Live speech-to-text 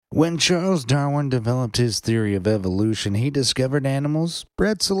When Charles Darwin developed his theory of evolution, he discovered animals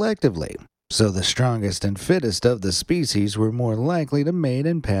bred selectively, so the strongest and fittest of the species were more likely to mate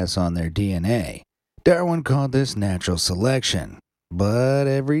and pass on their DNA. Darwin called this natural selection. But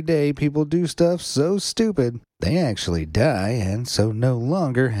every day people do stuff so stupid, they actually die and so no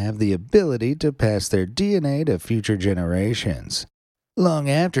longer have the ability to pass their DNA to future generations. Long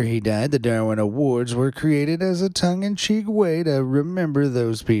after he died, the Darwin Awards were created as a tongue-in-cheek way to remember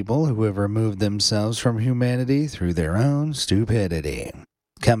those people who have removed themselves from humanity through their own stupidity.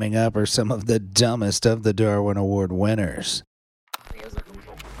 Coming up are some of the dumbest of the Darwin Award winners. You're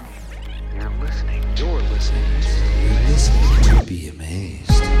listening to Be Amazed.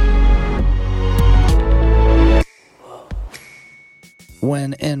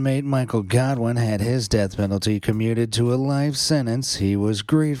 When inmate Michael Godwin had his death penalty commuted to a life sentence, he was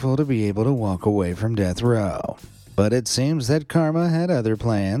grateful to be able to walk away from death row. But it seems that karma had other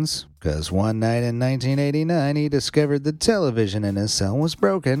plans, because one night in 1989 he discovered the television in his cell was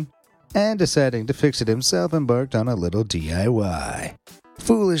broken, and deciding to fix it himself embarked on a little DIY.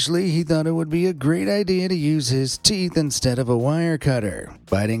 Foolishly, he thought it would be a great idea to use his teeth instead of a wire cutter.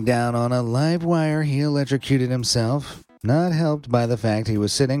 Biting down on a live wire, he electrocuted himself, not helped by the fact he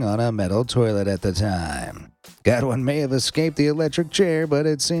was sitting on a metal toilet at the time. Godwin may have escaped the electric chair, but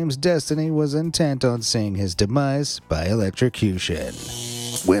it seems destiny was intent on seeing his demise by electrocution.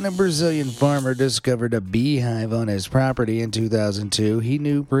 When a Brazilian farmer discovered a beehive on his property in 2002, he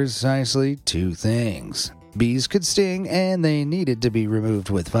knew precisely two things. Bees could sting, and they needed to be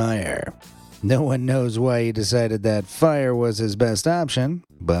removed with fire. No one knows why he decided that fire was his best option,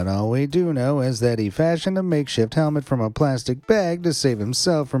 but all we do know is that he fashioned a makeshift helmet from a plastic bag to save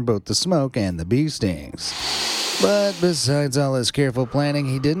himself from both the smoke and the bee stings. But besides all his careful planning,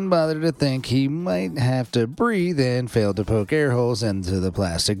 he didn't bother to think he might have to breathe and failed to poke air holes into the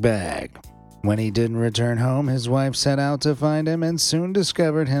plastic bag. When he didn't return home, his wife set out to find him and soon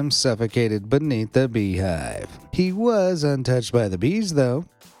discovered him suffocated beneath the beehive. He was untouched by the bees, though.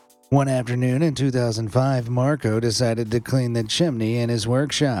 One afternoon in 2005, Marco decided to clean the chimney in his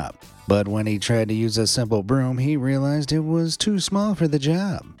workshop. But when he tried to use a simple broom, he realized it was too small for the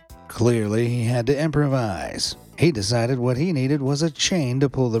job. Clearly, he had to improvise. He decided what he needed was a chain to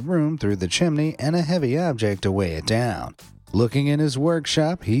pull the broom through the chimney and a heavy object to weigh it down. Looking in his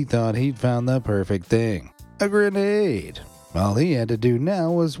workshop, he thought he'd found the perfect thing: a grenade. All he had to do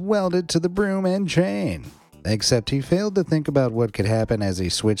now was weld it to the broom and chain. Except he failed to think about what could happen as he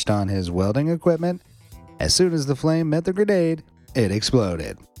switched on his welding equipment. As soon as the flame met the grenade, it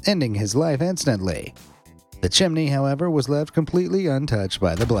exploded, ending his life instantly. The chimney, however, was left completely untouched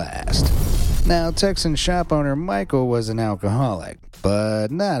by the blast. Now, Texan shop owner Michael was an alcoholic,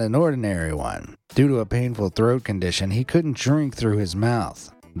 but not an ordinary one. Due to a painful throat condition, he couldn't drink through his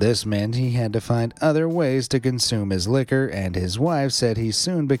mouth. This meant he had to find other ways to consume his liquor, and his wife said he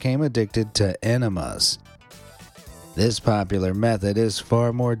soon became addicted to enemas. This popular method is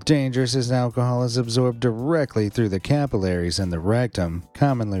far more dangerous as alcohol is absorbed directly through the capillaries in the rectum,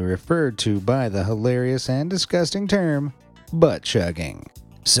 commonly referred to by the hilarious and disgusting term, butt chugging.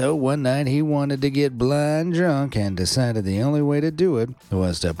 So one night he wanted to get blind drunk and decided the only way to do it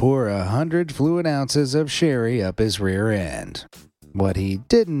was to pour 100 fluid ounces of sherry up his rear end. What he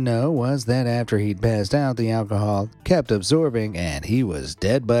didn't know was that after he'd passed out, the alcohol kept absorbing and he was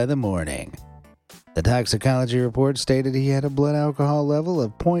dead by the morning. The toxicology report stated he had a blood alcohol level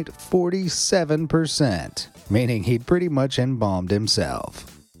of 0.47%, meaning he'd pretty much embalmed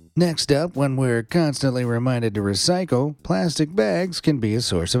himself. Next up, when we're constantly reminded to recycle, plastic bags can be a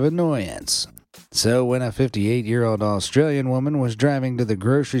source of annoyance. So when a 58-year-old Australian woman was driving to the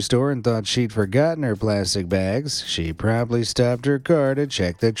grocery store and thought she'd forgotten her plastic bags, she promptly stopped her car to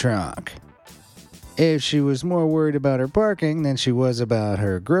check the trunk. If she was more worried about her parking than she was about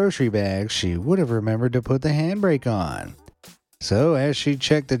her grocery bags, she would have remembered to put the handbrake on. So as she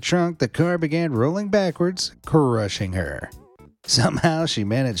checked the trunk, the car began rolling backwards, crushing her. Somehow she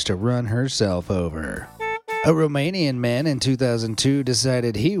managed to run herself over. A Romanian man in 2002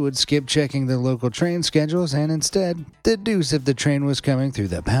 decided he would skip checking the local train schedules and instead deduce if the train was coming through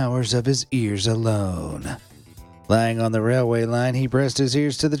the powers of his ears alone. Lying on the railway line, he pressed his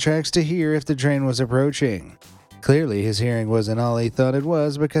ears to the tracks to hear if the train was approaching. Clearly, his hearing wasn't all he thought it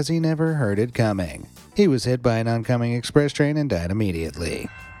was because he never heard it coming. He was hit by an oncoming express train and died immediately.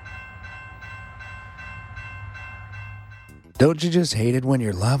 Don't you just hate it when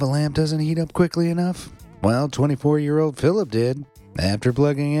your lava lamp doesn't heat up quickly enough? Well, 24-year-old Philip did. After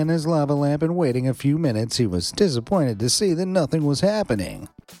plugging in his lava lamp and waiting a few minutes, he was disappointed to see that nothing was happening.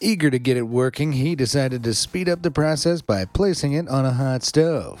 Eager to get it working, he decided to speed up the process by placing it on a hot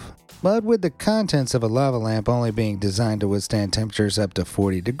stove. But with the contents of a lava lamp only being designed to withstand temperatures up to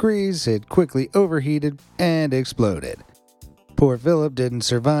 40 degrees, it quickly overheated and exploded. Poor Philip didn't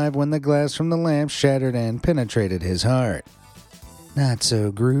survive when the glass from the lamp shattered and penetrated his heart. Not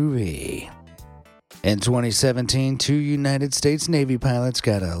so groovy. In 2017, 2 United States Navy pilots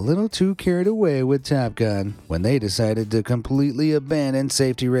got a little too carried away with Top Gun when they decided to completely abandon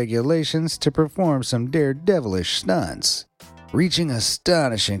safety regulations to perform some daredevilish stunts. Reaching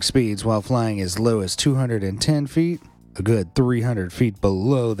astonishing speeds while flying as low as 210 feet, a good 300 feet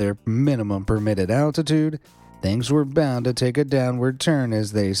below their minimum permitted altitude, things were bound to take a downward turn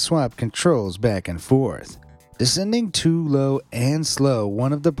as they swapped controls back and forth. Descending too low and slow,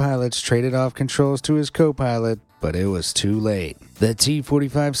 one of the pilots traded off controls to his co-pilot, but it was too late. The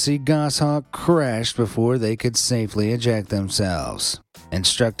T-45C Goshawk crashed before they could safely eject themselves.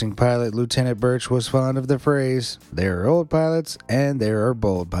 Instructing pilot Lieutenant Birch was fond of the phrase, "There are old pilots and there are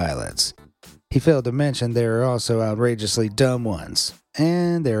bold pilots." He failed to mention there are also outrageously dumb ones,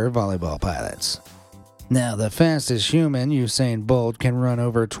 and there are volleyball pilots. Now, the fastest human, Usain Bolt, can run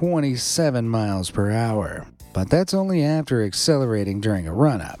over 27 miles per hour, but that's only after accelerating during a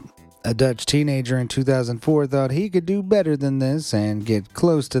run-up. A Dutch teenager in 2004 thought he could do better than this and get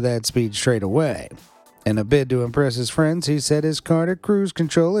close to that speed straight away. In a bid to impress his friends, he set his car to cruise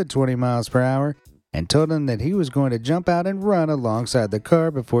control at 20 miles per hour and told them that he was going to jump out and run alongside the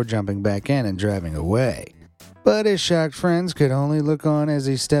car before jumping back in and driving away. But his shocked friends could only look on as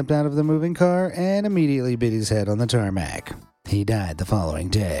he stepped out of the moving car and immediately beat his head on the tarmac. He died the following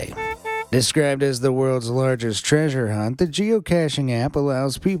day. Described as the world's largest treasure hunt, the geocaching app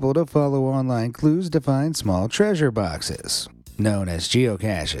allows people to follow online clues to find small treasure boxes, known as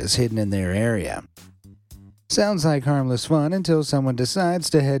geocaches, hidden in their area. Sounds like harmless fun until someone decides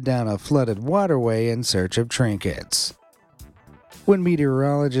to head down a flooded waterway in search of trinkets. When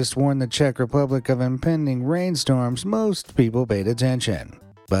meteorologists warned the Czech Republic of impending rainstorms, most people paid attention.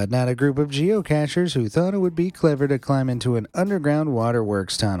 But not a group of geocachers who thought it would be clever to climb into an underground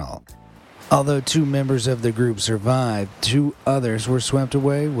waterworks tunnel. Although 2 members of the group survived, 2 others were swept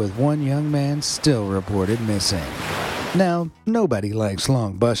away, with one young man still reported missing. Now, nobody likes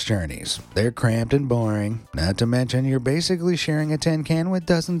long bus journeys. They're cramped and boring, not to mention you're basically sharing a tin can with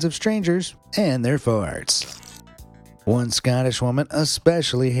dozens of strangers and their farts. One Scottish woman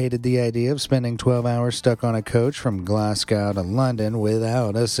especially hated the idea of spending 12 hours stuck on a coach from Glasgow to London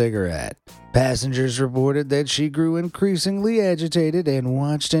without a cigarette. Passengers reported that she grew increasingly agitated and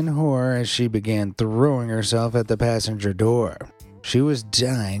watched in horror as she began throwing herself at the passenger door. She was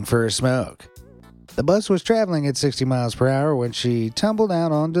dying for a smoke. The bus was traveling at 60 miles per hour when she tumbled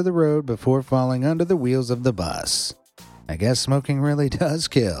out onto the road before falling under the wheels of the bus. I guess smoking really does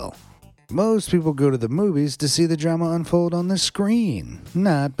kill. Most people go to the movies to see the drama unfold on the screen,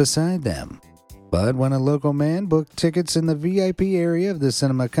 not beside them. But when a local man booked tickets in the VIP area of the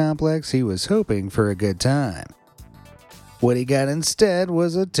cinema complex, he was hoping for a good time. What he got instead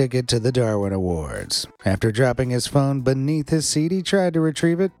was a ticket to the Darwin Awards. After dropping his phone beneath his seat, he tried to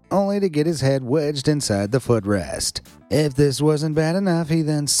retrieve it, only to get his head wedged inside the footrest. If this wasn't bad enough, he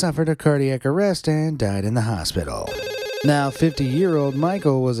then suffered a cardiac arrest and died in the hospital. Now, 50-year-old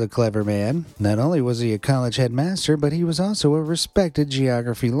Michael was a clever man. Not only was he a college headmaster, but he was also a respected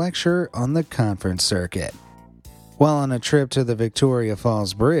geography lecturer on the conference circuit. While on a trip to the Victoria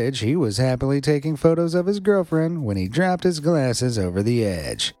Falls Bridge, he was happily taking photos of his girlfriend when he dropped his glasses over the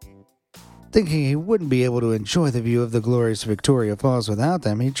edge. Thinking he wouldn't be able to enjoy the view of the glorious Victoria Falls without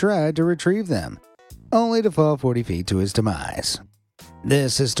them, he tried to retrieve them, only to fall 40 feet to his demise.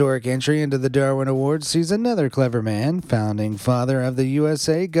 This historic entry into the Darwin Awards sees another clever man, founding father of the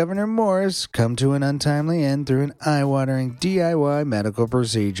USA, Governor Morris, come to an untimely end through an eye-watering DIY medical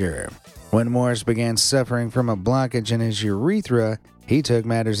procedure. When Morris began suffering from a blockage in his urethra, he took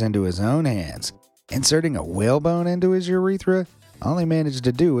matters into his own hands. Inserting a whalebone into his urethra, all he managed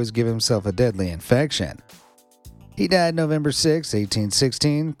to do was give himself a deadly infection. He died November 6,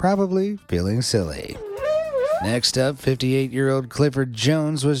 1816, probably feeling silly. Next up, 58-year-old Clifford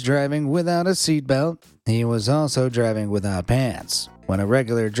Jones was driving without a seatbelt. He was also driving without pants. When a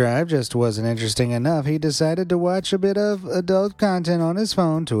regular drive just wasn't interesting enough, he decided to watch a bit of adult content on his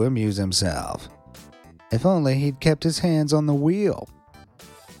phone to amuse himself. If only he'd kept his hands on the wheel.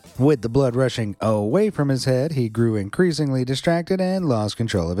 With the blood rushing away from his head, he grew increasingly distracted and lost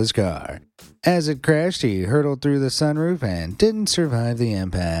control of his car. As it crashed, he hurtled through the sunroof and didn't survive the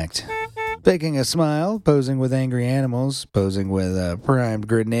impact. Faking a smile, posing with angry animals, posing with a primed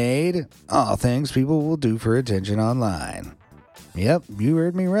grenade, all things people will do for attention online. Yep, you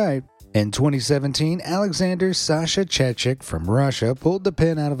heard me right. In 2017, Alexander Sasha Chechik from Russia pulled the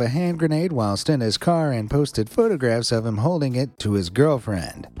pin out of a hand grenade whilst in his car and posted photographs of him holding it to his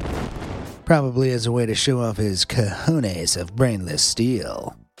girlfriend. Probably as a way to show off his cojones of brainless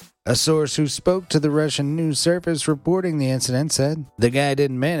steel. A source who spoke to the Russian news service reporting the incident said, "The guy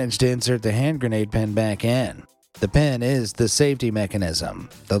didn't manage to insert the hand grenade pin back in. The pin is the safety mechanism.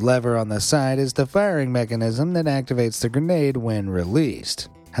 The lever on the side is the firing mechanism that activates the grenade when released.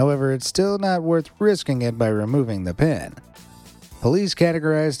 However, it's still not worth risking it by removing the pin." Police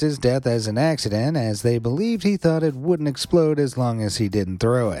categorized his death as an accident as they believed he thought it wouldn't explode as long as he didn't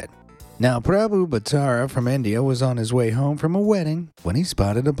throw it. Now, Prabhu Bhattara from India was on his way home from a wedding when he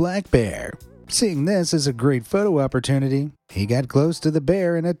spotted a black bear. Seeing this as a great photo opportunity, he got close to the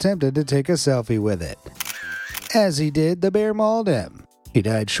bear and attempted to take a selfie with it. As he did, the bear mauled him. He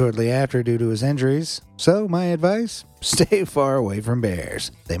died shortly after due to his injuries, so my advice? Stay far away from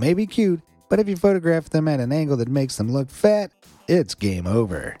bears. They may be cute, but if you photograph them at an angle that makes them look fat, it's game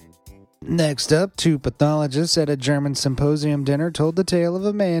over. Next up, two pathologists at a German symposium dinner told the tale of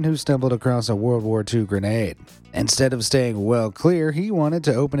a man who stumbled across a World War II grenade. Instead of staying well clear, he wanted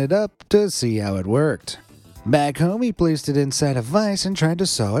to open it up to see how it worked. Back home, he placed it inside a vise and tried to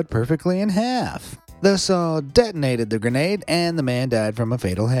saw it perfectly in half. The saw detonated the grenade, and the man died from a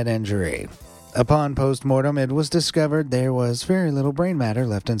fatal head injury. Upon post-mortem, it was discovered there was very little brain matter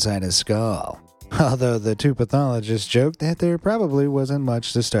left inside his skull. Although the two pathologists joked that there probably wasn't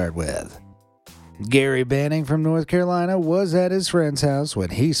much to start with. Gary Banning from North Carolina was at his friend's house when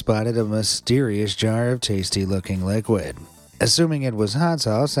he spotted a mysterious jar of tasty-looking liquid. Assuming it was hot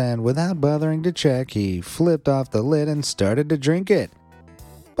sauce, and without bothering to check, he flipped off the lid and started to drink it.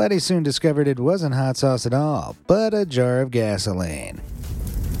 But he soon discovered it wasn't hot sauce at all, but a jar of gasoline.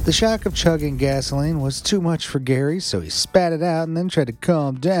 The shock of chugging gasoline was too much for Gary, so he spat it out and then tried to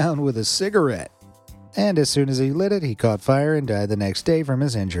calm down with a cigarette. And as soon as he lit it, he caught fire and died the next day from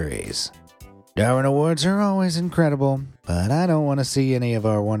his injuries. Darwin Awards are always incredible, but I don't want to see any of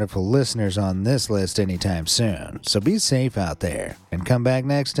our wonderful listeners on this list anytime soon, so be safe out there, and come back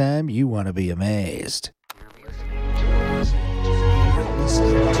next time you want to be amazed.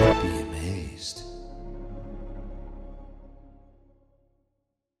 Listening to Be Amazed.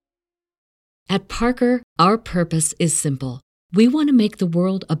 At Parker, our purpose is simple. We want to make the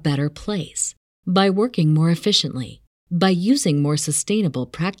world a better place. By working more efficiently, by using more sustainable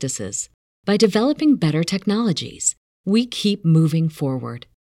practices, by developing better technologies, we keep moving forward.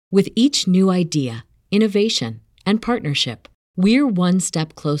 With each new idea, innovation, and partnership, we're one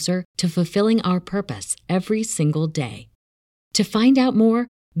step closer to fulfilling our purpose every single day. To find out more,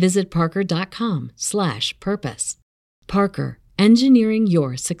 visit parker.com/purpose. Parker, engineering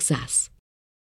your success.